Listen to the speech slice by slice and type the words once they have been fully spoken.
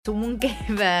Someone gave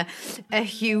her a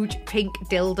huge pink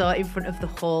dildo in front of the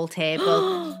whole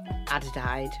table. I'd have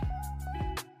died.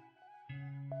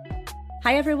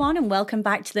 Hi everyone and welcome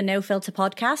back to the No Filter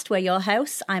podcast. We're your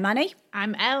hosts. I'm Annie.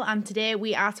 I'm Elle, and today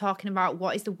we are talking about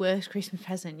what is the worst Christmas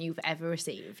present you've ever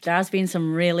received. There has been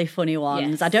some really funny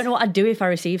ones. Yes. I don't know what I'd do if I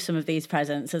received some of these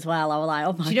presents as well. I was like,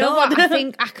 oh my God. Do you know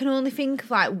what? I can only think of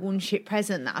like one shit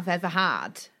present that I've ever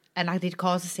had. And I did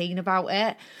cause a scene about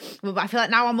it. But I feel like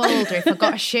now I'm older, if I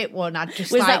got a shit one, I'd just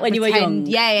Was like that when you were young?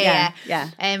 Yeah. Yeah.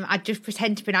 I'd just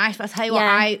pretend to be nice. But I'll tell you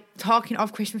what, talking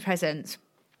of Christmas presents,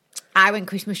 I went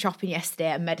Christmas shopping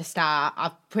yesterday and made a start.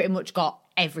 I've pretty much got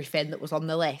everything that was on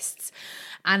the lists.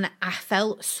 And I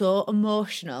felt so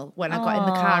emotional when I got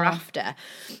in the car after,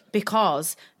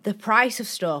 because the price of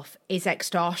stuff is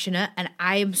extortionate. And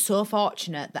I am so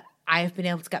fortunate that I have been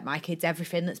able to get my kids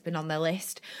everything that's been on their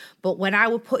list. But when I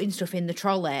were putting stuff in the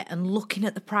trolley and looking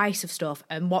at the price of stuff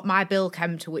and what my bill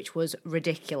came to, which was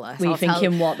ridiculous. Were you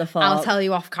thinking, what the fuck? I'll tell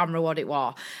you off camera what it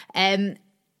was. And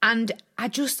I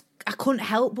couldn't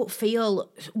help but feel,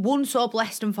 one, so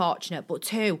blessed and fortunate, but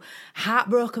two,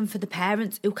 heartbroken for the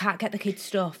parents who can't get the kids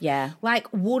stuff. Yeah. Like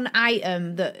one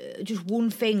item just one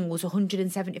thing was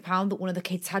 £170 that one of the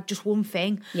kids had, just one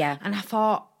thing. Yeah. And I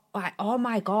thought, like, oh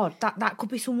my God, that could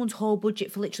be someone's whole budget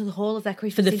for literally the whole of their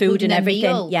Christmas. For the food and everything.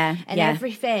 Meal and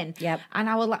everything. Yep. And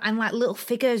I was like little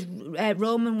figures.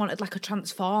 Roman wanted like a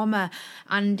transformer,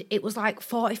 and it was like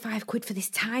 45 quid for this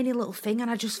tiny little thing.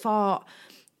 And I just thought,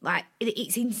 like,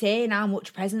 it's insane how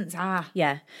much presents are.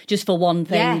 Yeah, just for one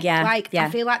thing. I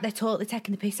feel like they're totally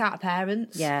taking the piss out of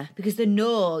parents. Yeah. Because they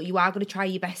know you are going to try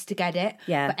your best to get it.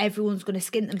 Yeah. But everyone's going to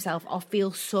skint themselves or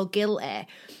feel so guilty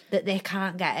that they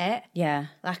can't get it. Yeah.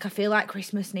 Like, I feel like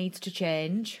Christmas needs to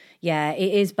change. Yeah,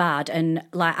 it is bad. And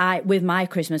like with my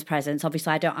Christmas presents,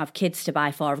 obviously I don't have kids to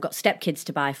buy for. I've got stepkids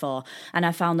to buy for. And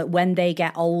I found that when they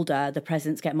get older, the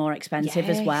presents get more expensive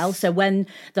as well. So when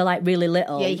they're like really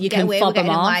little, you can fob them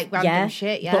off. Like random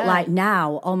shit, But like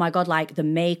now, oh my God, like the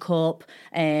makeup,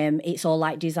 it's all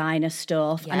like designer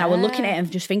stuff. Yeah. And I was looking at it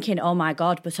and just thinking, oh my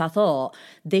God. But I thought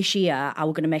this year I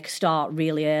was going to make a start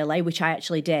really early, which I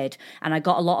actually did. And I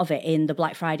got a lot of it in the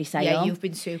Black Friday sale. Yeah, you've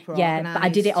been super organised. Yeah, but I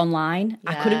did it online.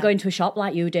 Yeah. I couldn't go into a shop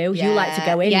like you do. Yeah. You like to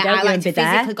go in, don't I you, like and to be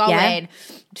there. Physically go in,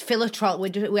 fill a trolley.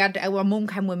 We had our mum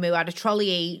came with me. We had a trolley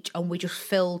each, and we just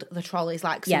filled the trolleys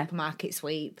like supermarket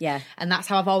sweep. Yeah, and that's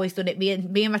how I've always done it. Me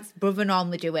and my brother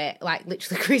normally do it, like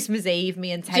literally Christmas Eve.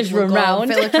 Me and Ted just will run go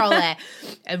round, fill a trolley,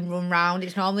 and run round.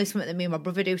 It's normally something that me and my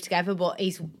brother do together, but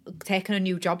he's taken a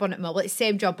new job on it. Well, it's the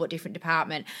same job but different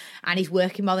department, and he's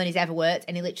working more than he's ever worked.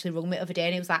 And he literally rung me the other day,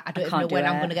 and he was like, "I don't even know when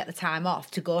I'm going to get the time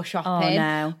off to go shopping."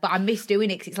 Oh, no. But I miss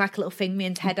doing it because it's like a little thing me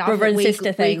and Ted have. Brother and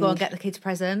sister thing. We go and get the kids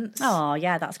presents. Oh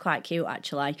yeah, that's quite cute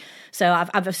actually. So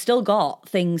I've still got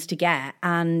things to get,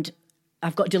 and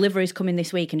I've got deliveries coming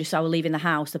this week, and just so I was leaving the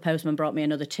house, the postman brought me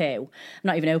another 2. I've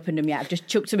not even opened them yet. I've just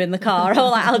chucked them in the car.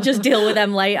 I'll just deal with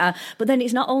them later. But then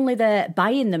it's not only the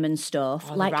buying them and stuff,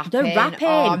 like the wrapping.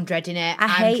 Oh, I'm dreading it. I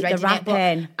hate the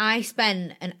wrapping. I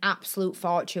spent an absolute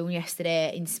fortune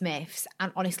yesterday in Smiths,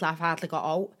 and honestly, I've hardly got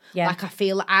out. Yeah. Like, I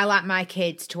feel I like my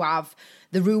kids to have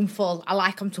the room full. I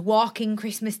like them to walk in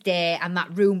Christmas Day and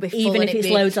that room be full. Even if it's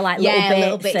loads of like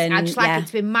little bits. And, I just like it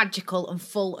to be magical and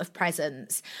full of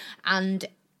presents. And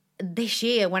this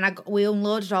year, when we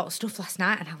unloaded all the stuff last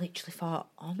night, and I literally thought,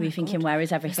 oh my God. Were you thinking, where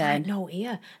is everything? It's like, no,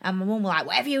 here. And my mum was like,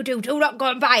 whatever you do not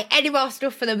go and buy any more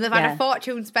stuff for them. They've had a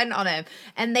fortune spent on them.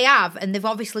 And they have, and they've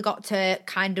obviously got to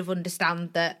kind of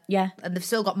understand that. Yeah. And they've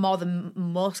still got more than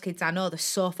most kids I know. They're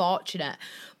so fortunate.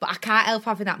 But I can't help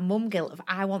having that mum guilt of,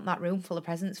 I want that room full of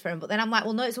presents for him. But then I'm like,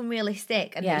 well, no, it's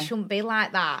unrealistic, and it shouldn't be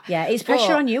like that. Yeah, it's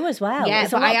pressure on you as well. Yeah,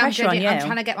 it's but I am pressure on you. I'm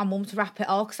trying to get my mum to wrap it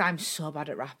all, because I'm so bad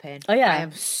at wrapping. Oh yeah,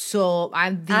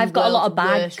 I've got a lot of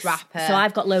bags, rapper. So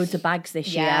I've got loads of bags this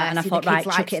year, and I thought, right,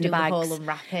 chuck it in the bags. The whole and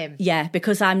wrap him. Yeah,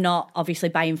 because I'm not obviously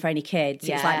buying for any kids.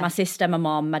 It's like my sister, my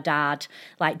mom, my dad,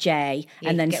 like Jay,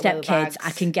 and then stepkids.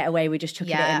 I can get away with just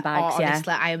chucking it in bags.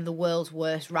 Honestly, I am the world's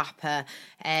worst rapper,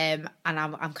 and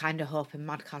I'm kind of hoping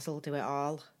Mad Kaz will do it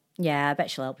all. Yeah, I bet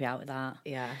she'll help you out with that.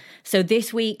 Yeah. So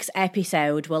this week's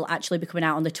episode will actually be coming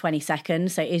out on the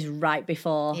 22nd, so it is right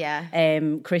before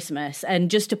Christmas.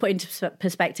 And just to put into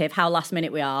perspective how last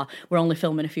minute we are, we're only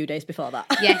filming a few days before that.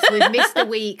 Yes, we've missed a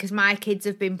week because my kids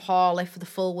have been poorly for the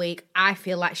full week. I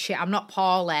feel like shit. I'm not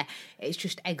poorly. It's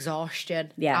just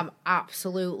exhaustion. Yeah. I'm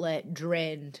absolutely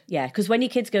drained. Yeah, because when your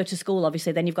kids go to school,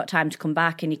 obviously, then you've got time to come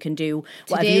back and you can do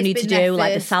whatever you need to do,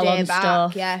 like the salon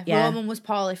stuff. Yeah, Roman was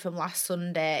poorly from last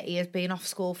Sunday. He has been off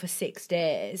school for 6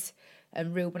 days.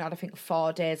 And Ruben had, I think,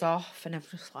 4 days off. And I'm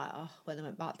just like, oh, when they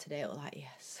went back today, it was like,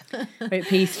 yes. Very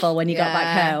peaceful when you got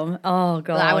back home. Oh,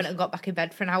 God. Well, I went and got back in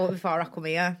bed for an hour before I come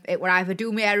here. It would either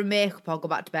do my hair and makeup or go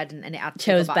back to bed, and it had to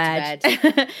Chose go back to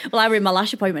bed. Well, I were in my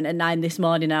lash appointment at 9 this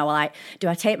morning, and I was like, do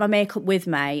I take my makeup with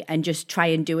me and just try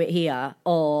and do it here,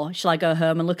 or shall I go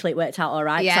home? And luckily it worked out all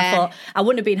right. Yeah. I thought I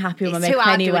wouldn't have been happy with my makeup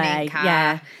anyway.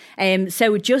 Yeah.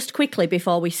 So just quickly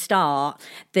before we start,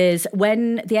 there's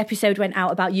when the episode went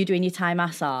out about you doing your Thai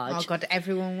massage. Oh God,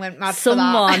 everyone went mad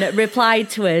Someone for that. replied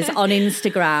to us on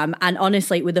Instagram, and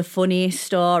honestly, with the funniest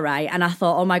story. And I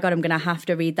thought, oh my God, I'm going to have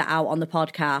to read that out on the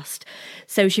podcast.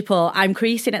 So she put, I'm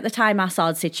creasing at the Thai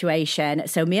massage situation.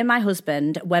 So me and my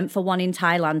husband went for one in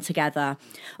Thailand together.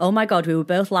 Oh my God, we were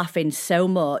both laughing so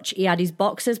much. He had his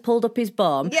boxers pulled up his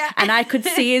bum, and I could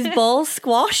see his balls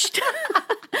squashed.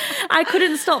 I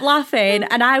couldn't stop laughing,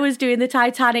 and I was doing the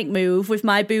Titanic move with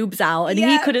my boobs out, and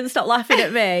he couldn't stop laughing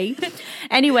at me.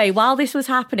 Anyway, while this was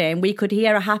happening, we could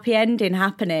hear a happy ending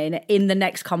happening in the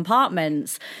next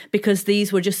compartments, because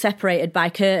these were just separated by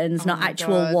curtains, not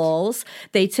actual walls.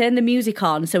 They turned the music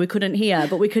on so we couldn't hear,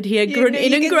 but we could hear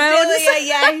grunting and groans.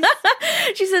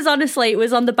 She says, honestly, it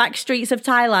was on the back streets of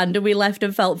Thailand and we left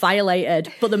and felt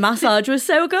violated, but the massage was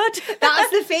so good.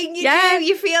 That's the thing, you do.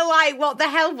 You feel like, what the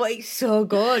hell, but it's so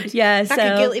good. Yeah, it's like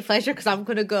a guilty pleasure because I'm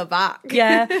going to go back.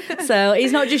 Yeah, so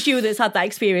it's not just you that's had that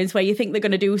experience where you think they're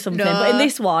going to do something, but in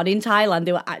this one, in Thailand,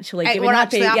 they were actually giving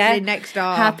happening next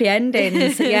door. Happy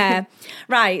endings. Yeah.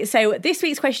 Right, so this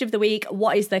week's question of the week,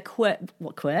 what is the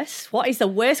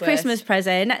worst Christmas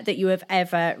present that you have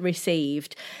ever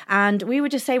received? And we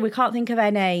would just say we can't think of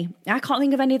any. I can't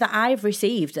think of any that I've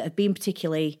received that have been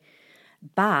particularly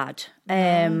bad.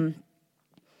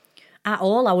 At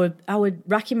all. I would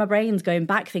racking my brains going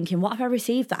back thinking, what have I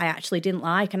received that I actually didn't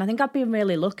like? And I think I've been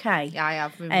really lucky. Yeah, I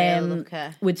have been really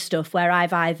lucky. With stuff where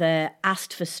I've either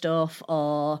asked for stuff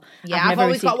or... Yeah, I've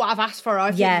always got what I've asked for. Or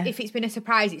if it's been a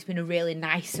surprise, it's been a really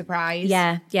nice surprise.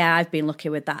 Yeah, I've been lucky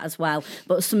with that as well.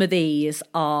 But some of these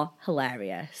are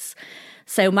hilarious.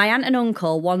 So my aunt and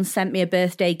uncle once sent me a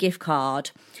birthday gift card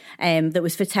that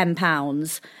was for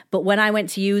 £10, but when I went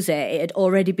to use it, it had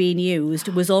already been used,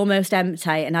 was almost empty,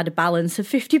 and had a balance of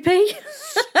 50p.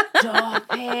 Stop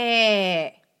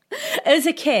it. As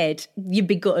a kid, you'd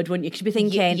be gutted, wouldn't you? Because you'd be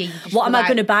thinking, what am I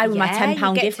going to buy with my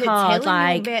 £10 gift card? You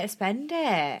won't be able to spend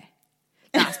it.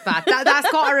 That's bad. That's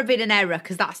got to have been an error,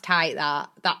 because that's tight. That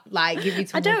like give you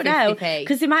I don't know,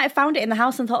 because they might have found it in the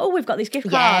house and thought, oh, we've got this gift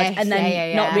card, and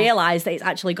then not realised that it's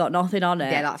actually got nothing on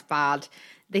it. Yeah, that's bad.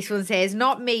 This one says,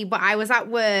 not me, but I was at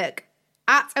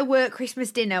a work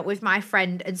Christmas dinner with my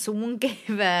friend, and someone gave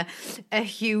her a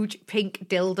huge pink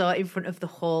dildo in front of the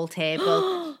whole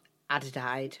table. I'd have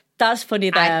died. That's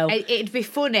funny though. It'd be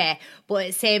funny, but at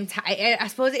the same time, I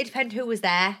suppose it depends who was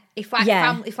there. If like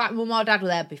mum or dad were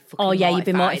there, I'd be fucking mortified. You'd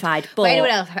be mortified. But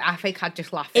anyone else, I think I'd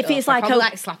just laugh. If it's like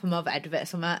like slap them over the head with it or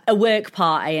something. A work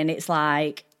party and it's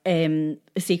like a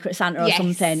Secret Santa or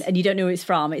something, and you don't know who it's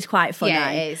from, it's quite funny.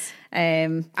 Yeah, it is.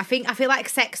 I feel like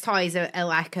sex toys are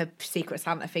like a Secret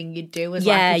Santa thing you'd do as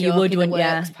like a joke, you would, in the wouldn't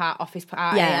you? Office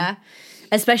party. Yeah.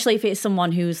 Especially if it's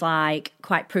someone who's like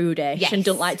quite prudish and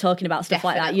don't like talking about stuff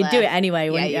like that. You'd do it anyway,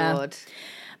 wouldn't you? Yeah, you would.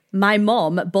 My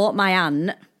mum bought my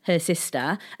aunt, her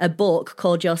sister, a book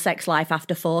called Your Sex Life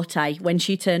After 40 when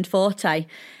she turned 40.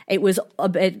 It was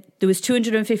there was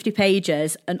 250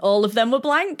 pages and all of them were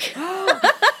blank.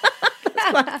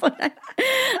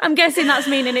 I'm guessing that's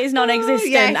meaning it's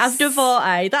non-existent after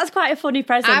 40. That's quite a funny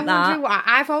present. I'm wondering why.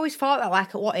 I've always thought that,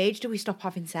 like, at what age do we stop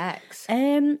having sex?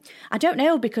 I don't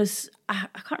know, because I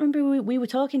can't remember who we were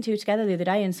talking to together the other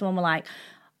day, and someone were like,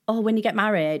 "Oh, when you get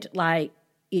married, like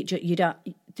they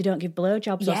don't give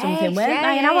blowjobs or something, weren't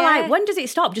they?" And I was like, when does it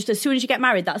stop? Just as soon as you get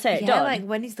married, that's it. Yeah, done? like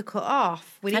when is the cut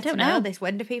off? We need to know this.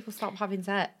 When do people stop having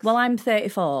sex? Well, I'm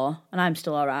 34 and I'm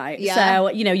still all right. Yeah. So,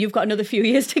 you've got another few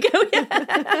years to go.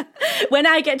 Yeah. When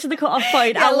I get to the cut-off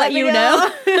point, I'll let you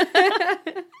know.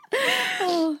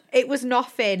 It was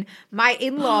nothing. My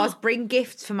in-laws bring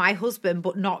gifts for my husband,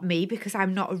 but not me, because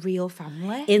I'm not a real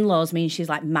family. In-laws means she's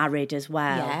like married as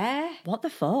well. Yeah. What the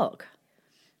fuck?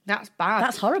 That's bad.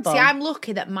 That's horrible. See, I'm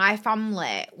lucky that my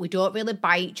family, we don't really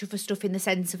buy each other stuff, in the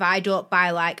sense of I don't buy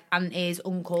like aunties,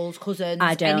 uncles, cousins,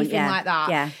 anything like that.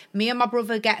 Yeah. Me and my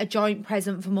brother get a joint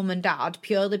present for mum and dad,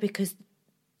 purely because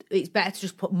it's better to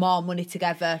just put more money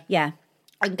together. Yeah.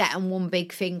 And get on one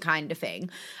big thing kind of thing.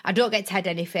 I don't get Ted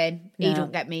anything. No. He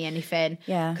don't get me anything.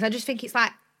 Yeah. Because I just think it's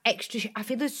like extra. I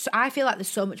feel like there's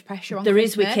so much pressure on There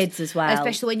Christmas, is with kids as well.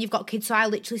 especially when you've got kids. So I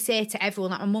literally say to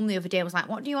everyone, like my mum the other day was like,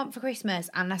 "What do you want for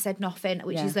Christmas?" And I said nothing,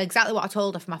 which is exactly what I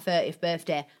told her for my 30th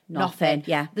birthday. Nothing.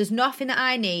 Yeah. There's nothing that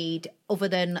I need other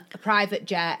than a private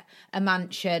jet, a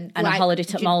mansion, and a holiday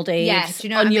to Maldives. Yeah, do you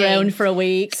know on what your I mean? own for a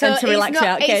week and to relax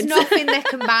your kids. It's nothing they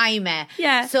can buy me.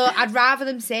 Yeah. So I'd rather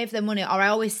them save their money, or I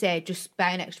always say just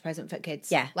buy an extra present for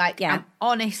kids. Yeah. I'm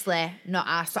honestly not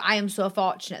asked. So I am so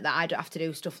fortunate that I don't have to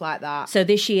do stuff like that. So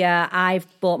this year I've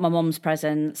bought my mum's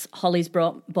presents, Holly's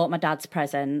bought my dad's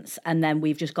presents, and then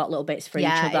we've just got little bits for each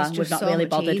other. It's We've just not so really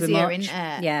much bothered with easier, much. isn't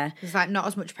it? Yeah. There's like not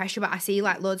as much pressure, but I see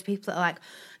like loads of people that are like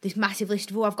this massive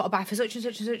list of I've got to buy for such and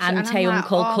such and such. Auntie, and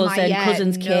uncle, like,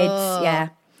 cousins, kids. Yeah.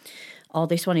 Oh,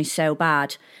 this one is so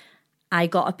bad. I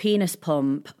got a penis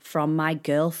pump from my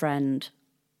girlfriend.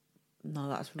 No,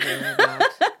 that's really bad.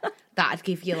 That'd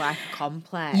give you like a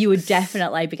complex. You would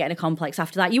definitely be getting a complex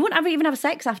after that. You wouldn't even have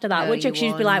sex after that, would you? Because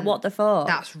you'd be like, what the fuck?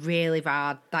 That's really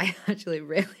bad. That's actually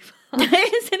really bad.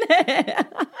 Isn't it?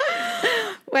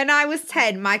 When I was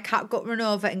 10, my cat got run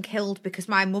over and killed because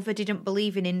my mother didn't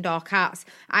believe in indoor cats.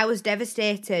 I was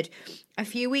devastated. A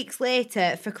few weeks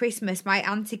later, for Christmas, my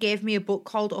auntie gave me a book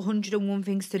called 101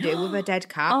 Things to Do with a Dead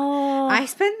Cat. Oh. I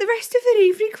spent the rest of the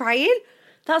evening crying.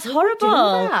 That's Who horrible.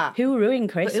 would do that? Who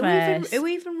ruined Christmas? Who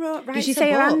even writes Did she a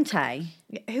say your book? auntie?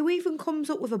 Who even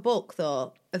comes up with a book,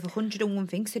 though, of 101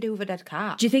 Things to Do with a Dead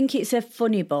Cat? Do you think it's a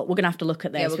funny book? We're going to have to look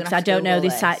at this we're gonna because have I to don't know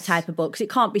Google this this. type of book. 'Cause it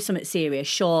can't be something serious,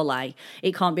 surely.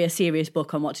 It can't be a serious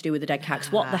book on what to do with a dead cat.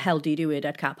 'Cause what the hell do you do with a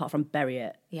dead cat apart from bury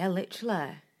it? Yeah,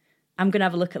 literally. I'm going to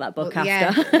have a look at that book after.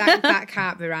 Yeah, that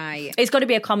can't be right. It's got to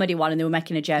be a comedy one and they were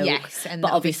making a joke. Yes, and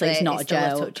but obviously it's not a still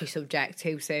joke. a touchy subject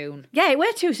too soon. Yeah,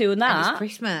 we're too soon And that. it's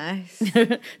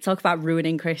Christmas. Talk about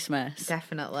ruining Christmas.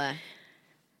 Definitely.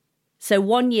 So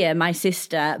one year my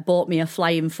sister bought me a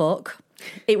flying fuck.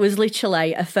 It was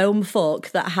literally a foam fuck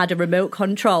that had a remote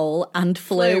control and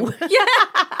flew. Yeah.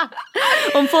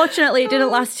 Unfortunately, it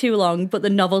didn't last too long, but the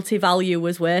novelty value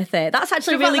was worth it. That's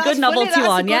actually a really good novelty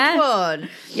one, yeah.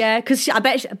 Yeah, because I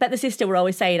bet the sister were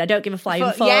always saying, I don't give a flying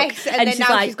fuck. Yes, and then she's now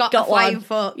like, she's got a flying one.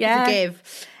 fuck Yeah. to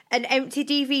give. An empty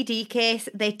DVD case.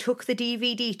 They took the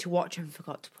DVD to watch and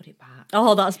forgot to put it back.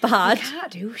 Oh, that's bad. You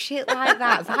can't do shit like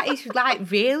that. That is like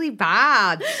really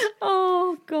bad.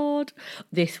 Oh, God.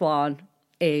 This one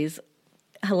is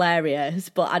hilarious,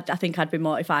 but I think I'd be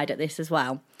mortified at this as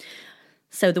well.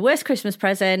 So the worst Christmas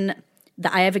present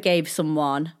that I ever gave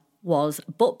someone was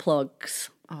butt plugs.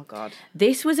 Oh, God.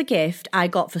 This was a gift I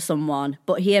got for someone,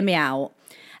 but hear me out.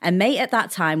 A mate at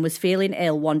that time was feeling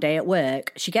ill one day at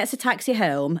work. She gets a taxi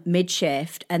home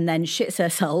mid-shift and then shits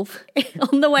herself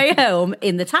on the way home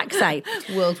in the taxi.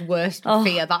 World's worst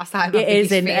fear. That's like my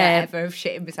biggest fear ever of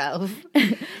shitting myself.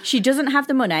 She doesn't have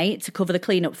the money to cover the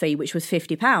clean-up fee, which was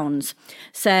 £50.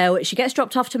 So she gets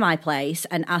dropped off to my place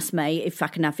and asks me if I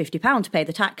can have £50 to pay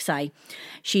the taxi.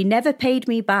 She never paid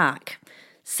me back.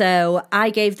 So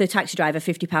I gave the taxi driver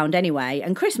 £50 anyway,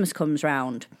 and Christmas comes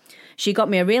round. She got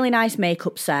me a really nice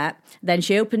makeup set. Then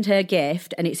she opened her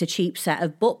gift and it's a cheap set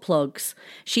of butt plugs.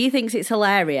 She thinks it's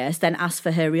hilarious, then asks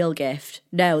for her real gift.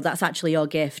 No, that's actually your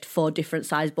gift, 4 different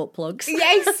size butt plugs.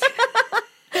 Yes.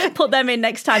 Put them in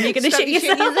next time you're going to shit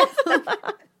yourself.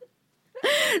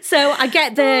 So I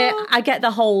get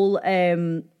the whole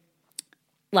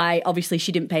like obviously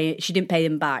she didn't pay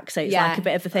them back, so it's like a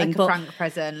bit of a thing, like a but prank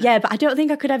present. Yeah, but I don't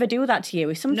think I could ever do that to you.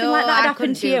 If something like that had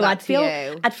happened to you, I'd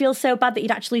feel so bad that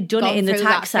you'd actually done it in the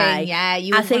taxi. Yeah,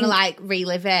 you wouldn't want to like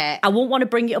relive it. I wouldn't want to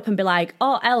bring it up and be like,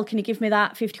 "Oh, Elle, can you give me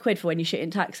that 50 quid for when you shit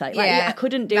in taxi?" Like, Yeah. I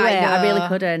couldn't do it. I really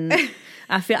couldn't.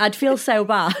 I'd feel so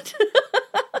bad.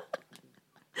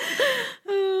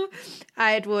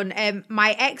 I had one.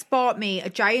 My ex bought me a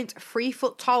giant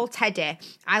 3-foot tall teddy.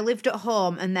 I lived at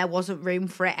home and there wasn't room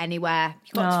for it anywhere.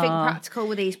 You've got to think practical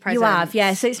with these presents. You have,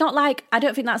 yeah. So it's not like, I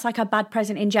don't think that's like a bad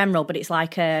present in general, but it's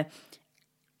like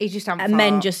He just hadn't and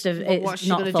men thought, just have what's it's she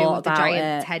not gonna thought do with about the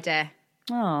giant it. teddy?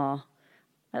 Oh,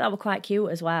 that were quite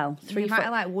cute as well. 3 You foot. might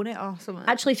have like won it or something.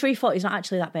 Actually, 3 foot is not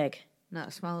actually that big. No,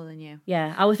 it's smaller than you.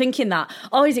 Yeah, I was thinking that.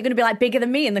 Oh, is it going to be like bigger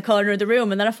than me in the corner of the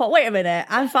room? And then I thought, wait a minute,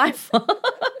 I'm 5 foot.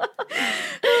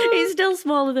 It's still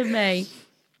smaller than me.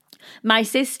 My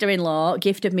sister-in-law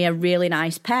gifted me a really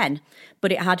nice pen,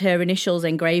 but it had her initials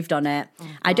engraved on it. Oh,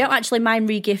 I don't actually mind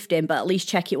re-gifting, but at least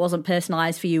check it wasn't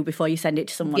personalised for you before you send it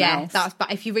to someone else. Yeah, but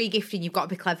if you're re-gifting, you've got to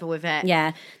be clever with it.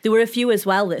 Yeah, there were a few as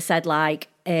well that said like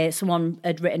someone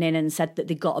had written in and said that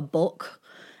they got a book.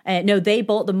 No, they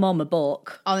bought the mum a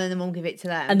book. Oh, and then the mum gave it to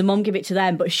them. And the mum gave it to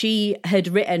them, but she had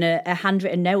written a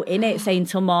handwritten note in it saying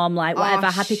to mum, like, whatever,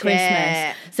 happy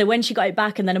Christmas. So when she got it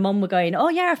back and then her mum were going, oh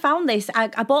yeah, I found this. I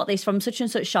bought this from such and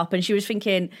such shop. And she was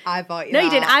thinking, I bought you No, that.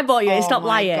 you didn't. I bought you. Stop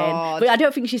lying. God. But I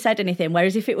don't think she said anything.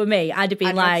 Whereas if it were me, I'd have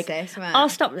been like, say something. oh,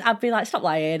 stop. I'd be like, stop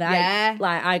lying. Yeah.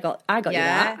 I got you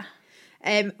that.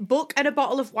 Book and a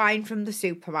bottle of wine from the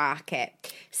supermarket.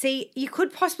 See, you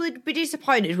could possibly be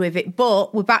disappointed with it,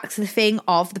 but we're back to the thing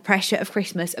of the pressure of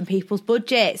Christmas and people's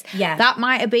budgets. Yeah. That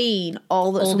might have been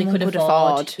all that someone could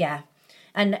afford. Yeah.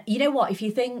 And you know what? If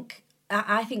you think,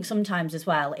 I think sometimes as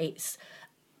well, it's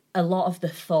a lot of the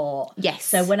thought. Yes.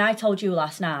 So when I told you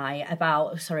last night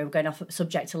about, sorry, we're going off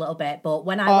subject a little bit, but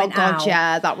when I went out,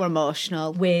 yeah, that were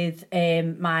emotional with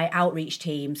my outreach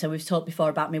team. So we've talked before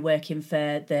about me working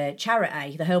for the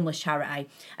charity, the homeless charity.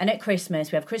 And at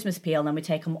Christmas, we have Christmas appeal, and then we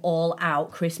take them all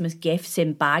out Christmas gifts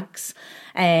in bags.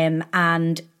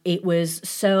 And it was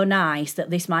so nice that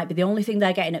this might be the only thing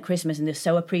they're getting at Christmas, and they're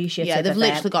so appreciative. Yeah, they've of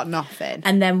literally it. got nothing.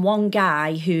 And then one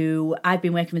guy who I've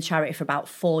been working with charity for about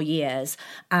 4 years,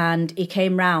 and he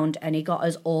came round and he got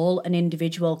us all an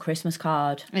individual Christmas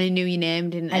card. And he knew your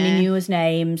name, didn't he? And he knew his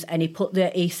names, and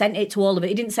he sent it to all of it.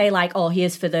 He didn't say like, oh,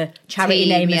 here's for the charity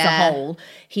team, name as a whole.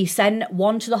 He sent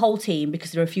one to the whole team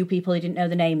because there were a few people he didn't know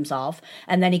the names of,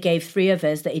 and then he gave 3 of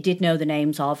us that he did know the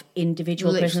names of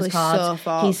individual Literally Christmas cards.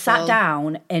 so He sat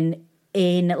down and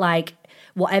in like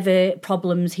whatever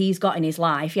problems he's got in his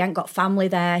life, he ain't got family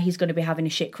there, he's going to be having a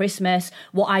shit Christmas.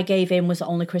 What I gave him was the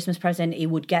only Christmas present he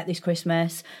would get this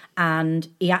Christmas, and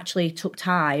he actually took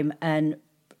time and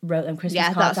wrote them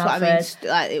Christmas cards out for us.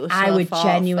 Like, it was so I would thoughtful.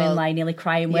 genuinely nearly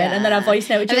crying with, and then I voice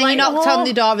noted and then like, you knocked on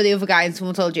the door with the other guy and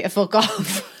someone told you to fuck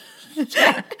off.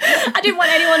 I didn't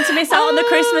want anyone to miss out on the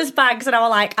Christmas bags, and I was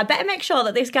like, I better make sure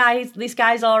that this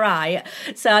guy's all right.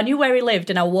 So I knew where he lived,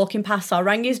 and I was walking past, so I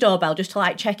rang his doorbell just to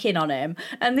like check in on him.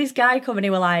 And this guy come and he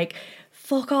were like,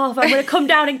 fuck off, I'm going to come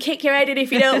down and kick your head in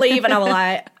if you don't leave. And I was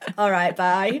like, all right,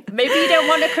 bye. Maybe you don't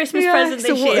want a Christmas present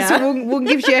this year. So one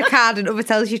gives you a card and other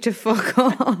tells you to fuck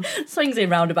off. Swings in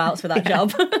roundabouts for that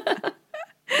job.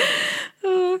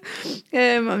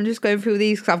 I'm just going through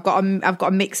these because I've got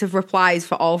a mix of replies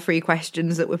for all 3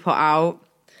 questions that we put out.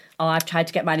 Oh, I've tried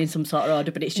to get mine in some sort of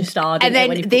order, but it's just hard. And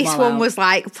then this one was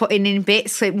like putting in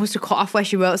bits, so it must have cut off where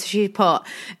she wrote. So she put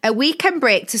a weekend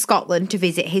break to Scotland to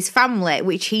visit his family,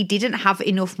 which he didn't have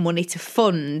enough money to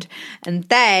fund. And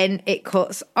then it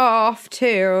cuts off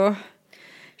to,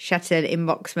 she had to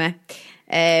inbox me.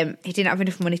 He didn't have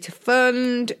enough money to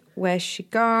fund. Where's she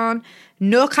gone?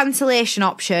 No cancellation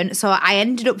option. So I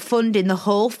ended up funding the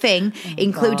whole thing,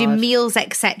 including meals,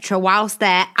 etc., whilst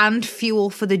there, and fuel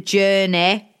for the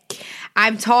journey.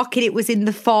 I'm talking, it was in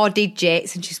the 4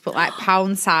 digits, and she's put like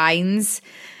pound signs.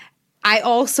 I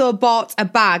also bought a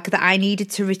bag that I needed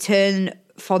to return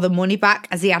for the money back,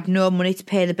 as he had no money to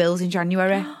pay the bills in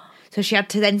January. So she had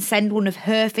to then send one of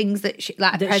her things that she,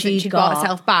 like a present she'd bought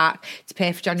herself back to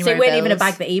pay for January. So it wasn't bills. even a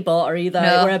bag that he bought her either.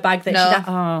 No, it were a bag that she'd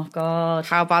oh God.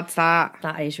 How bad's that?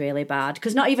 That is really bad.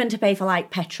 Because not even to pay for like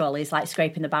petrol is like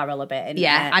scraping the barrel a bit. Isn't it?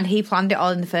 And he planned it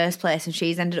all in the first place, and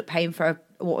she's ended up paying for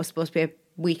what was supposed to be a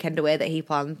weekend away that he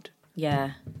planned.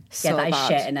 Yeah. So that is bad.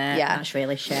 shit, innit? Yeah. That's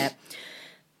really shit.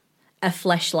 A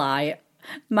fleshlight.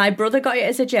 My brother got it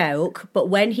as a joke, but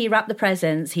when he wrapped the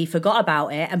presents, he forgot about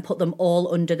it and put them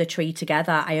all under the tree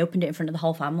together. I opened it in front of the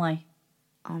whole family.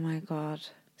 Oh my God.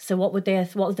 So what would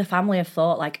the family have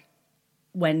thought, like,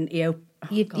 when you'd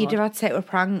have had to say it was a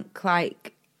prank,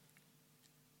 like...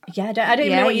 Yeah, I don't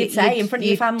even know what you'd say in front of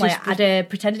your family. I'd have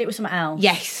pretended it was something else.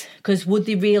 Yes. Because would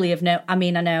they really have known? I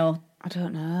mean, I know. I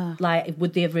don't know. Like,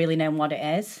 would they have really known what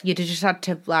it is? You'd have just had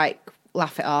to, like,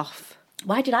 laugh it off.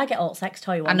 Why did I get all sex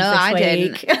toy ones I know, this I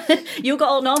week? didn't. You got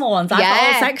all normal ones. I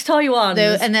got all sex toy ones.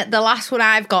 And the last one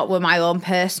I've got were my own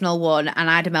personal one, and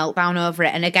I had a meltdown over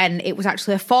it. And again, it was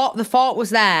actually the thought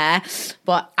was there,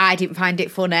 but I didn't find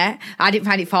it funny. I didn't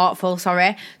find it thoughtful,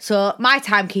 sorry. So my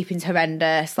timekeeping's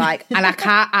horrendous, like, and I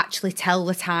can't actually tell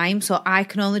the time. So I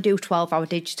can only do 12-hour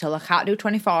digital. I can't do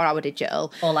 24-hour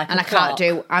digital. Or like and a I clock. can't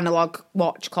do analog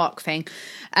watch clock thing.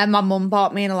 And my mum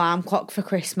bought me an alarm clock for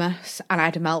Christmas, and I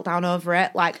had a meltdown over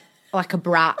it, like a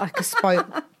brat, like a spoiled...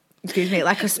 Excuse me,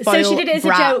 like a spoiled So she did it as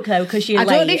brat. a joke, though, because you're I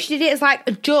late. don't know if she did it as like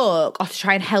a joke or to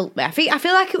try and help me. I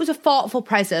feel like it was a thoughtful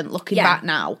present looking back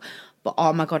now. But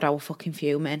oh my God, I was fucking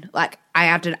fuming. Like, I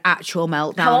had an actual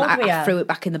meltdown. How old were you? I threw it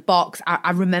back in the box. I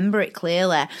remember it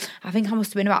clearly. I think I must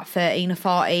have been about 13 or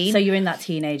 14. So you're in that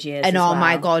teenage years. And as oh well.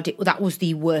 my God, that was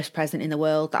the worst present in the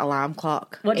world, that alarm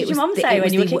clock. What did your mum say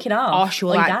when you were kicking off? Oh, she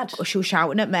was Or your like, dad? she was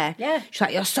shouting at me. Yeah. She's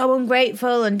like, you're so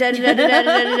ungrateful and da da da da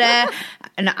da da da.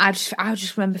 And I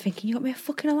just remember thinking, you got me a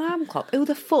fucking alarm clock. Who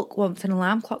the fuck wants an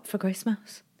alarm clock for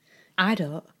Christmas? I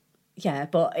don't. Yeah,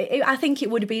 but I think it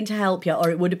would have been to help you,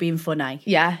 or it would have been funny.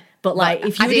 Yeah. But like,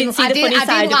 if you didn't see the funny I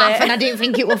side didn't laugh, of it, and I didn't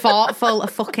think it was thoughtful, a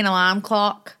fucking alarm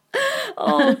clock.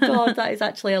 Oh God, that is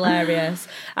actually hilarious.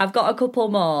 I've got a couple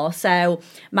more. So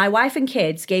my wife and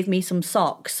kids gave me some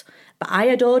socks but I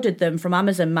had ordered them from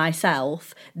Amazon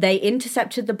myself. They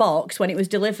intercepted the box when it was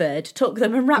delivered, took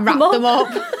them and wrapped them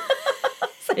up.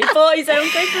 So he bought his own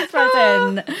Christmas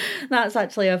present. That's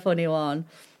actually a funny one.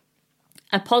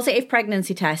 A positive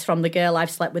pregnancy test from the girl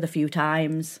I've slept with a few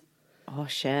times. Oh,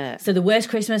 shit. So the worst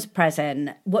Christmas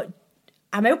present, what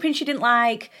I'm hoping she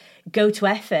didn't go to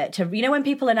effort to, when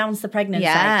people announce the pregnancy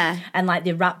and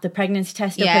they wrap the pregnancy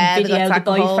test up and video the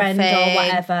boyfriend or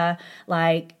whatever.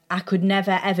 I could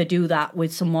never ever do that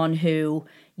with someone who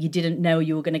you didn't know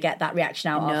you were going to get that reaction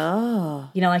out of.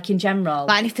 In general.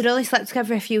 And if they'd only slept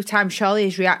together a few times, surely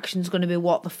his reaction's going to be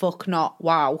what the fuck, not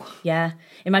wow. Yeah.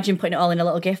 Imagine putting it all in a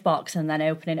little gift box and then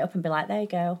opening it up and be like, there you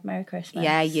go, Merry Christmas.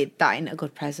 Yeah, that ain't a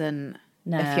good present.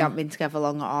 No. If you haven't been together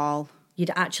long at all.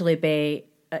 You'd actually be...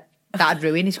 That'd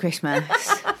ruin his Christmas.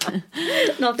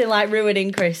 Nothing like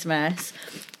ruining Christmas.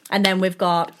 And then we've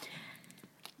got...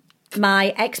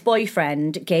 My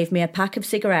ex-boyfriend gave me a pack of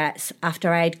cigarettes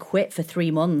after I had quit for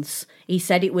 3 months. He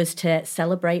said it was to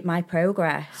celebrate my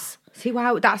progress. See,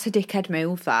 wow, that's a dickhead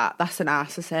move, that. That's a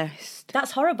narcissist.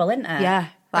 That's horrible, isn't it? Yeah.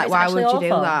 Why would you do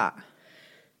that?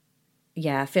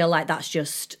 Yeah, I feel like that's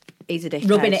just... He's a dickhead.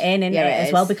 Rubbing it in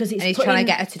as well, because he's trying to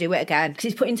get her to do it again. Because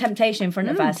he's putting temptation in front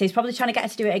of her, so he's probably trying to get her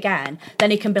to do it again.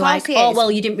 Then he can be like, oh,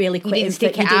 well, you didn't really quit. You didn't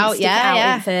stick it out.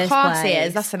 Yeah. In the first of course place. He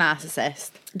is. That's a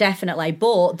narcissist. Definitely.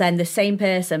 But then the same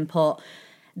person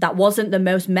that wasn't the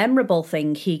most memorable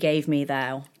thing he gave me,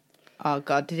 though. Oh,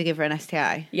 God. Did he give her an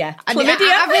STI? Yeah. I feel like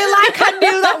I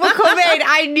knew that was coming.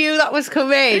 I knew that was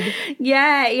coming.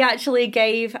 Yeah, he actually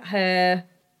gave her...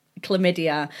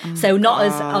 chlamydia. So not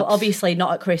as obviously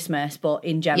not at Christmas, but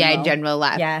in general. Yeah, in general,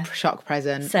 a shock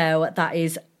present. So that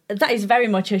is very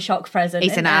much a shock present.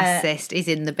 He's a narcissist. He's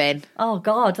in the bin. Oh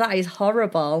God, that is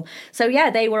horrible. So yeah,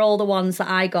 they were all the ones that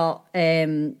I got.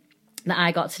 That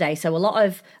I got today. So a lot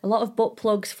of butt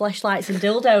plugs, fleshlights, and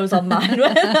dildos on mine.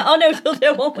 Oh no,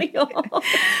 dildo won't we all?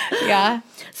 Yeah.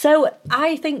 So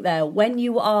I think though, when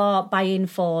you are buying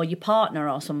for your partner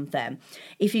or something,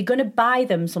 if you're going to buy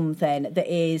them something that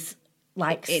is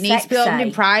it needs to be opened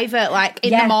in private,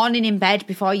 in the morning in bed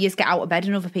before you just get out of bed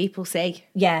and other people see.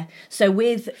 Yeah. So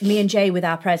with me and Jay, with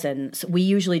our presents, we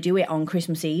usually do it on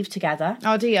Christmas Eve together.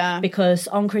 Oh, do you? Because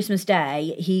on Christmas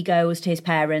Day, he goes to his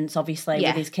parents, obviously,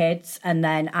 with his kids, and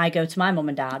then I go to my mum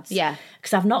and dad's. Yeah.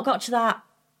 Because I've not got to that.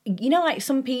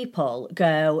 Some people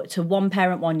go to one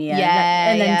parent one year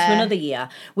and then to another year.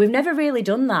 We've never really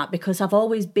done that because I've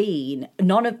always been,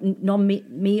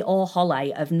 me or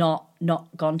Holly have not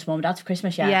gone to mum and dad for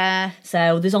Christmas yet. Yeah.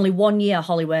 So there's only 1 year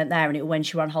Holly weren't there, and it was when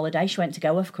she were on holiday. She went to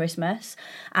Goa for Christmas.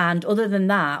 And other than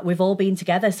that, we've all been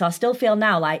together. So I still feel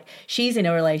now like she's in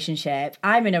a relationship,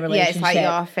 I'm in a relationship. Yeah, it's like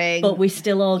your thing. But we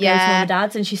still all go to mum and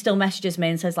dad's, and she still messages me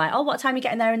and says oh, what time are you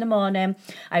getting there in the morning?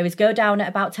 I always go down at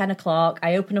about 10 o'clock.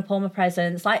 I open up all my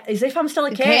presents, as if I'm still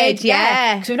a kid.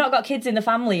 Yeah. Because we've not got kids in the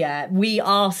family yet. We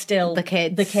are still the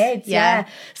kids. Yeah.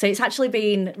 So it's actually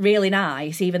been really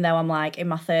nice, even though I'm in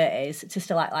my 30s. To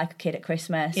still act like a kid at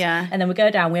Christmas. Yeah. And then we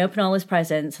go down, we open all his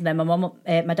presents, and then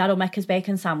my dad will make us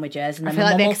bacon sandwiches. And then I feel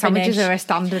like bacon sandwiches are a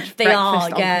standard breakfast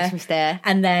on Christmas Day.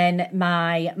 And then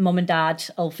my mum and dad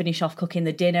will finish off cooking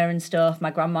the dinner and stuff.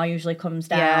 My grandma usually comes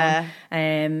down. Yeah.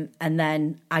 And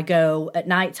then I go at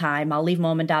night time, I'll leave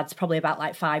mum and dad's probably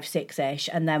about 5, 6-ish.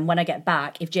 And then when I get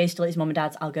back, if Jay's still at his mum and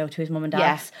dad's, I'll go to his mum and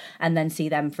dad's and then see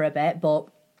them for a bit. But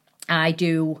I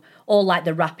do all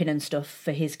the wrapping and stuff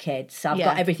for his kids. So I've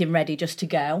got everything ready just to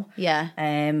go. Yeah.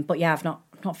 But yeah, I've not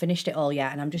finished it all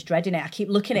yet, and I'm just dreading it. I keep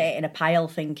looking at it in a pile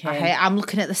thinking... I'm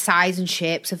looking at the size and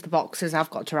shapes of the boxes I've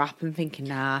got to wrap and thinking,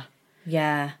 nah.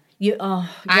 Yeah.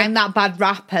 I'm that bad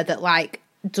rapper that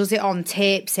does it on,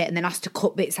 tapes it, and then has to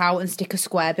cut bits out and stick a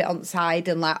square bit on the side,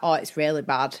 and it's really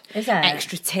bad. Is it?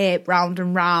 Extra tape round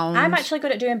and round. I'm actually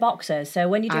good at doing boxes, so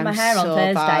when you do my hair on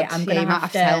Thursday, bad. I'm going to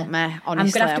have to help me. Honestly, I'm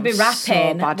going to have to be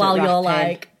rapping while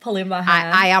you're pulling my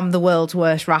hair. I am the world's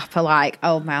worst rapper. My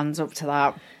hand's up to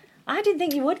that. I didn't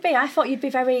think you would be. I thought you'd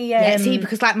be very... Yeah, see,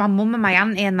 because my mum and my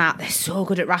auntie and that, they're so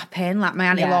good at rapping. My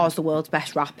auntie-law is the world's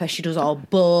best rapper. She does all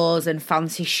bows and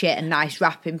fancy shit and nice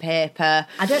wrapping paper.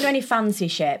 I don't know any fancy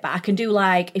shit, but I can do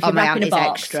if you're wrapping a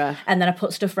box extra. And then I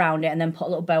put stuff around it and then put a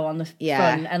little bow on the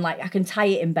front, and I can tie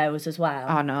it in bows as well.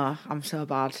 Oh no, I'm so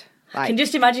bad. I can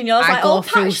just imagine yours all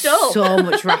patched up. So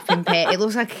much wrapping paper. It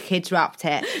looks like a kid's wrapped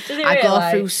it. I go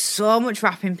through so much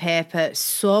wrapping paper,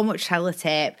 so much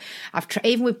sellotape. I've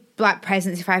even with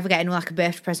presents, if I ever get anyone a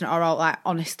birthday present or all,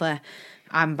 honestly,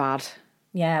 I'm bad.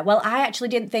 Yeah, well, I actually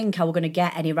didn't think I was going to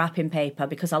get any wrapping paper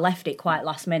because I left it quite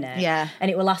last minute. Yeah. And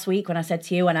it was last week when I said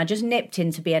to you, and I just nipped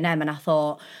into B&M and I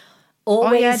thought...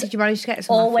 always, did you manage to get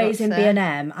some? always in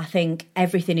B&M, I think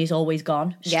everything is always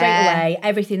gone. Straight away,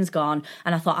 everything's gone.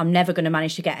 And I thought, I'm never going to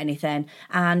manage to get anything.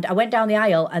 And I went down the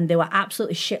aisle and there were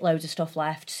absolutely shitloads of stuff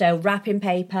left. So wrapping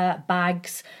paper,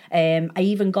 bags, I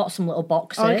even got some little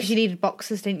boxes. Oh, because you needed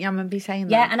boxes, didn't you? I remember you saying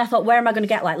that. Yeah, and I thought, where am I going to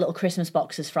get like little Christmas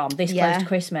boxes from this close to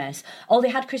Christmas? Oh, they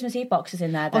had Christmas Eve boxes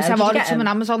in there though. So I ordered some on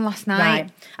Amazon last night.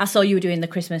 Right. I saw you were doing the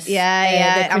Christmas.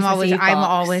 Yeah. The Christmas I'm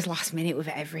always last minute with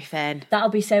everything. That'll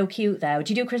be so cute though.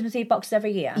 Do you do Christmas Eve boxes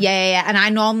every year? Yeah. And I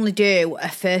normally do a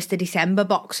 1st of December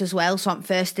box as well. So on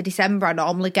 1st of December, I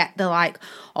normally get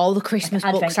all the Christmas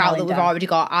like books out that we've already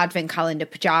got, advent calendar,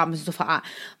 pyjamas and stuff like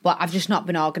that. But I've just not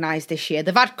been organised this year.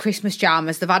 They've had Christmas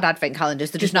pyjamas, they've had advent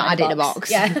calendars, they're just not had it in a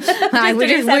box. Yeah. Like,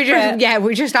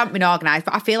 we just haven't been organised.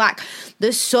 But I feel like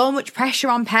there's so much pressure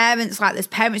on parents. Like there's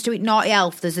parents doing Naughty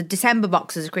Elf, there's a December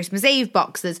box, there's a Christmas Eve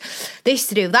box, there's this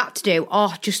to do, that to do.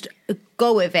 Oh, just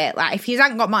go with it. Like if you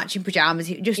haven't got matching pyjamas,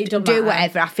 you just do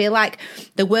whatever. I feel like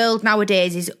the world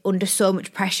nowadays is under so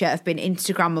much pressure of being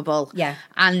Instagrammable. Yeah.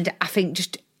 And I think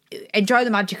just enjoy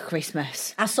the magic of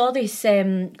Christmas. I saw this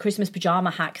Christmas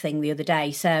pyjama hack thing the other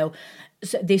day. So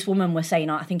this woman was saying,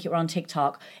 I think it was on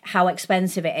TikTok, how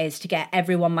expensive it is to get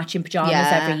everyone matching pyjamas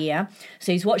every year.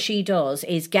 So what she does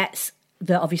is gets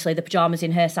obviously the pyjamas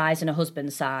in her size and her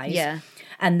husband's size. Yeah.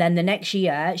 And then the next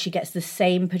year, she gets the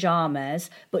same pyjamas,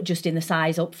 but just in the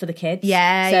size up for the kids.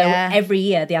 Yeah, so every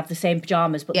year they have the same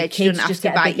pyjamas, but the kids just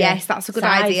get a bigger Yes, that's a good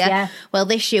size, idea. Yeah. Well,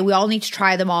 this year we all need to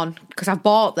try them on because I've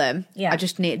bought them. Yeah. I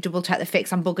just need to double check the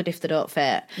fits. I'm buggered if they don't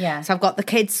fit. Yeah. So I've got the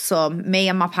kids some, me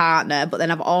and my partner, but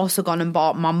then I've also gone and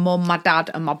bought my mum, my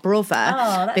dad and my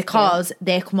brother because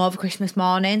they come over Christmas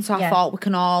morning. So I thought we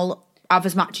can all have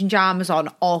as matching pyjamas on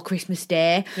all Christmas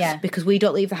Day. Yeah. Because we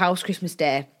don't leave the house Christmas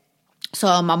Day.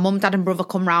 So my mum, dad and brother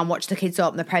come round, watch the kids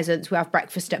open the presents. We have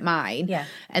breakfast at mine. Yeah.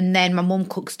 And then my mum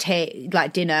cooks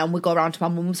dinner and we go around to my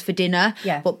mum's for dinner.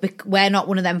 Yeah. But we're not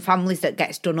one of them families that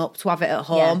gets done up to have it at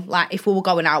home. Yeah. Like if we were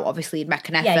going out, obviously you'd make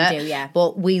an effort. Yeah, you do, yeah.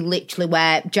 But we literally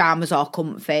wear pyjamas or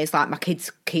comfies. Like my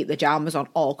kids keep the pyjamas on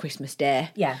all Christmas Day.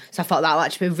 Yeah. So I thought that would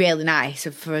actually be really nice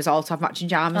for us all to have matching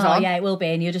pyjamas on. Oh, yeah, it will be.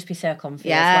 And you'll just be so comfy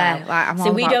Yeah, as well. like, I'm so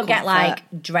all we about don't get comfort.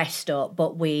 like dressed up,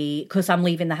 but because I'm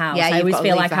leaving the house, Yeah, I you've always got to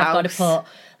feel leave like the I've got to house. put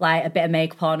like a bit of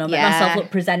makeup on and make Yeah. myself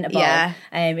look presentable. Yeah.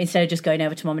 Instead of just going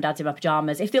over to mum and dad's in my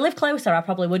pyjamas. If they live closer, I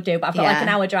probably would do, but I've got like an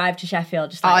hour drive to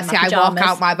Sheffield. Just like in my I pyjamas. walk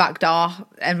out my back door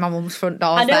and my mum's front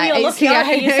door. I know you're lucky,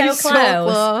 aren't you? You're so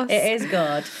close. close. It is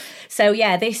good. So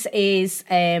yeah, this is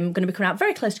going to be coming out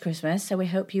very close to Christmas. So we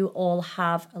hope you all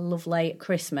have a lovely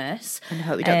Christmas. And I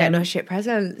hope you don't get no shit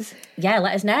presents. Yeah,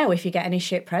 let us know if you get any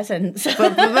shit presents.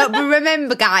 but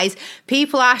remember, guys,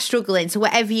 people are struggling. So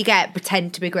whatever you get,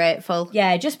 pretend to be grateful.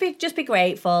 Yeah, just be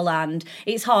grateful. And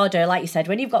it's harder, like you said,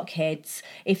 when you've got kids.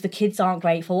 If the kids aren't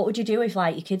grateful, what would you do if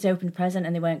like your kids opened a present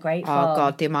and they weren't grateful? Oh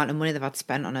God, the amount of money they've had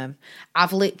spent on them.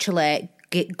 I've literally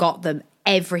got them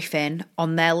everything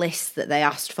on their list that they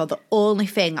asked for. The only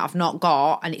thing I've not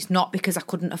got, and it's not because I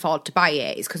couldn't afford to buy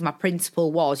it, it's because my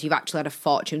principle was you've actually had a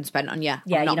fortune spent on you.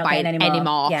 Yeah, I'm you're not buying getting any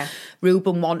more. Yeah.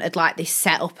 Ruben wanted like this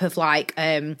setup of like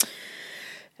a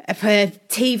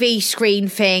TV screen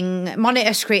thing,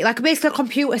 monitor screen, like basically a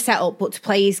computer setup, but to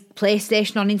play his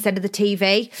PlayStation on instead of the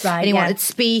TV. Right, and he wanted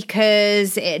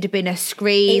speakers, it'd have been a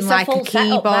screen, It's like a full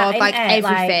keyboard, setup, like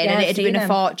everything, and I've it'd have been seen a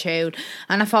fortune.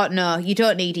 And I thought, no, you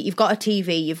don't need it. You've got a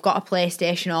TV, you've got a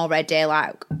PlayStation already,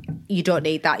 like you don't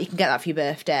need that. You can get that for your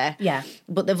birthday. Yeah.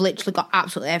 But they've literally got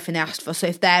absolutely everything they asked for. So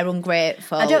if they're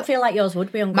ungrateful, I don't feel like yours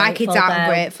would be ungrateful. My kids aren't though,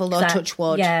 ungrateful, though, touch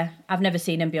wood. Yeah, I've never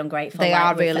seen them be ungrateful. They like,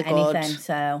 are with really good. anything,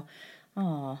 so,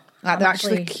 like they're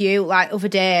actually cute. Like other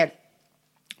day,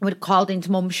 we'd called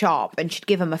into mum's shop and she'd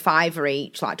give them a £5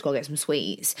 each, like to go get some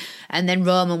sweets. And then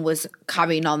Roman was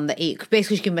carrying on that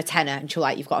basically she'd give him a tenner and she was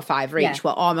like, you've got a £5 each.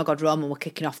 Well, oh my God, Roman were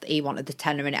kicking off that he wanted the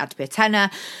tenner and it had to be a tenner.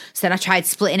 So then I tried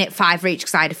splitting it £5 each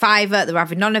because I had a £5. They were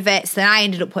having none of it. So then I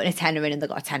ended up putting a tenner in and they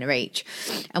got a tenner each.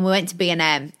 And we went to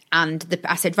B&M. And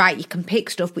I said, right, you can pick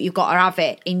stuff, but you've got to have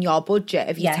it in your budget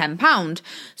of your £10.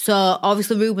 So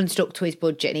obviously Ruben stuck to his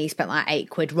budget and he spent like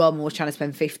 £8. Roman was trying to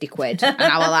spend £50. And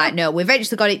I was like, no, we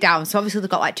eventually got it down. So obviously they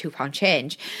got like £2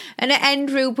 change. And at the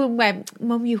end, Ruben went,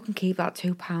 Mum, you can keep that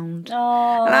 £2.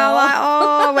 Oh. And I was like,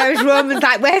 oh, whereas Roman's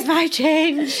like, where's my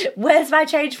change? Where's my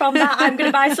change from that? I'm going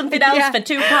to buy something else for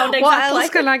 £2 exactly. What else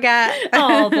can I get?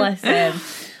 Oh, bless him.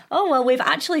 Oh, well, we've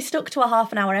actually stuck to a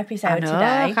half-an-hour episode today.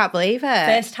 I can't believe it.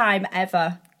 First time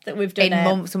ever that we've done it. In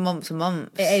months and months and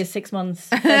months. It is 6 months.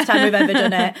 First time we've ever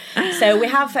done it. So we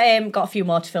have got a few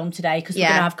more to film today because we're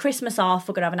going to have Christmas off.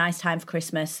 We're going to have a nice time for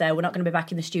Christmas. So we're not going to be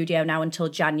back in the studio now until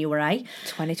January.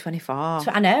 2024.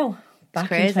 I know. Back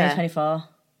in 2024.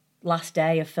 last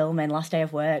day of filming, last day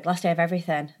of work, last day of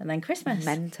everything, and then Christmas.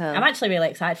 Mental. I'm actually really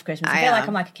excited for Christmas. I feel like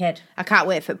I'm like a kid. I can't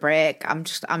wait for break. I'm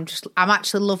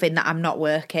actually loving that I'm not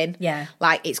working. Yeah.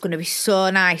 Like, it's going to be so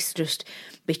nice to just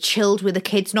be chilled with the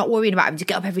kids, not worrying about having to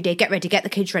get up every day, get ready, get the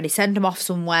kids ready, send them off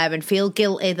somewhere and feel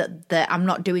guilty that I'm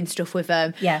not doing stuff with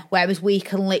them. Yeah. Whereas we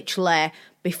can literally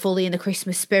be fully in the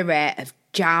Christmas spirit of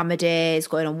pyjama days,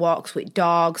 going on walks with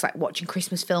dogs, like watching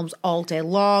Christmas films all day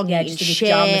long, eating just shit,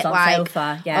 pajamas on like,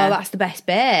 sofa. Yeah. Oh, that's the best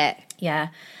bit. Yeah.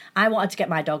 I wanted to get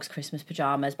my dogs Christmas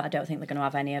pajamas, but I don't think they're going to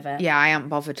have any of it. Yeah, I haven't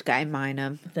bothered getting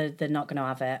mine. They're not going to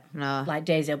have it. No. Like,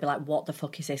 Daisy will be like, what the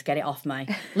fuck is this? Get it off me.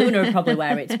 Luna would probably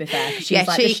wear it, to be fair. She's Yeah,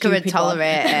 like Chica would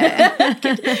tolerate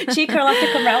it. Chica will have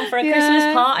to come round for a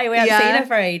Christmas party. We haven't seen her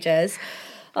for ages.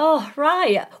 Oh,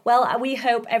 right. Well, we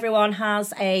hope everyone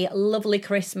has a lovely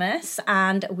Christmas,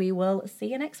 and we will see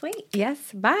you next week.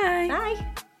 Yes, bye.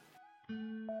 Bye.